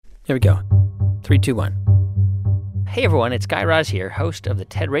Here we go. 3, 2, 1. Hey everyone, it's Guy Raz here, host of the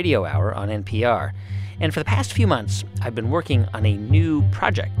TED Radio Hour on NPR. And for the past few months, I've been working on a new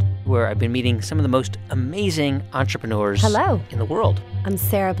project where I've been meeting some of the most amazing entrepreneurs in the world. I'm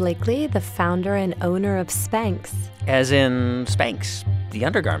Sarah Blakely, the founder and owner of Spanx. As in Spanx, the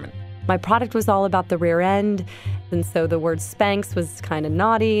undergarment. My product was all about the rear end, and so the word Spanx was kind of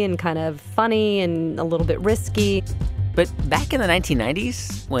naughty and kind of funny and a little bit risky. But back in the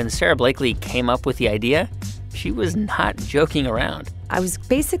 1990s, when Sarah Blakely came up with the idea, she was not joking around. I was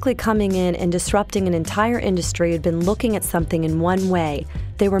basically coming in and disrupting an entire industry who had been looking at something in one way.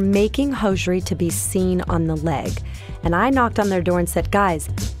 They were making hosiery to be seen on the leg. And I knocked on their door and said, guys,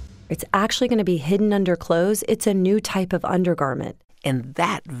 it's actually going to be hidden under clothes. It's a new type of undergarment. And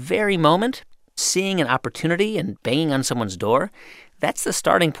that very moment, seeing an opportunity and banging on someone's door, that's the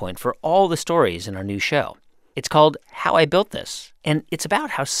starting point for all the stories in our new show. It's called How I Built This, and it's about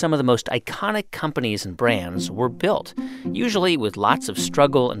how some of the most iconic companies and brands were built, usually with lots of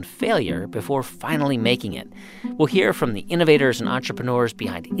struggle and failure before finally making it. We'll hear from the innovators and entrepreneurs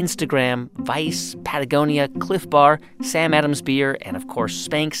behind Instagram, Vice, Patagonia, Cliff Bar, Sam Adams Beer, and of course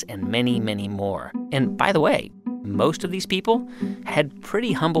Spanx, and many, many more. And by the way, most of these people had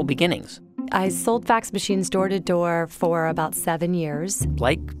pretty humble beginnings. I sold fax machines door to door for about 7 years.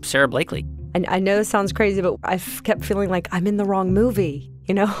 Like Sarah Blakely. And I know this sounds crazy, but I kept feeling like I'm in the wrong movie.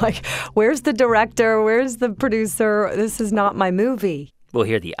 You know, like, where's the director? Where's the producer? This is not my movie. We'll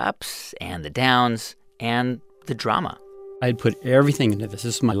hear the ups and the downs and the drama. I'd put everything into this.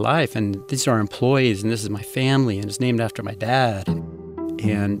 This is my life, and these are our employees, and this is my family, and it's named after my dad.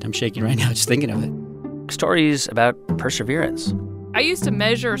 And I'm shaking right now just thinking of it. Stories about perseverance. I used to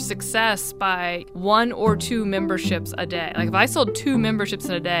measure success by 1 or 2 memberships a day. Like if I sold 2 memberships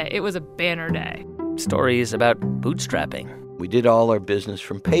in a day, it was a banner day. Stories about bootstrapping. We did all our business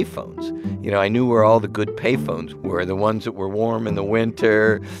from payphones. You know, I knew where all the good payphones were, the ones that were warm in the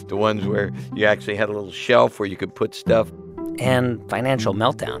winter, the ones where you actually had a little shelf where you could put stuff. And financial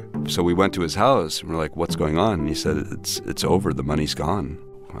meltdown. So we went to his house and we're like, what's going on? And he said, it's over. The money's gone.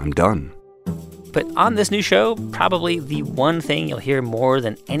 I'm done. But on this new show, probably the one thing you'll hear more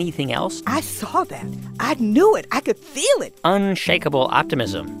than anything else. I saw that. I knew it. I could feel it. Unshakable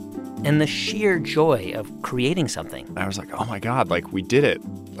optimism and the sheer joy of creating something. I was like, oh my God, like we did it.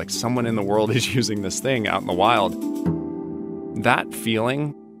 Like someone in the world is using this thing out in the wild. That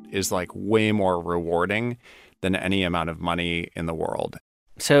feeling is like way more rewarding than any amount of money in the world.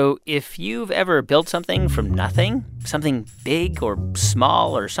 So if you've ever built something from nothing, something big or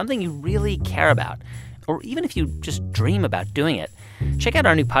small or something you really care about, or even if you just dream about doing it, check out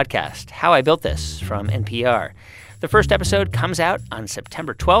our new podcast, How I Built This, from NPR. The first episode comes out on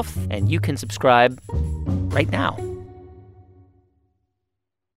September 12th, and you can subscribe right now.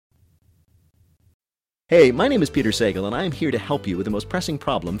 Hey, my name is Peter Sagal, and I am here to help you with the most pressing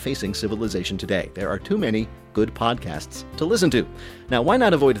problem facing civilization today. There are too many good podcasts to listen to. Now, why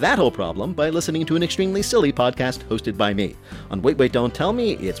not avoid that whole problem by listening to an extremely silly podcast hosted by me? On Wait, Wait, Don't Tell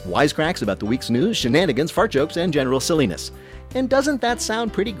Me, it's wisecracks about the week's news, shenanigans, fart jokes, and general silliness. And doesn't that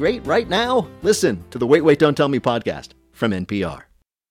sound pretty great right now? Listen to the Wait, Wait, Don't Tell Me podcast from NPR.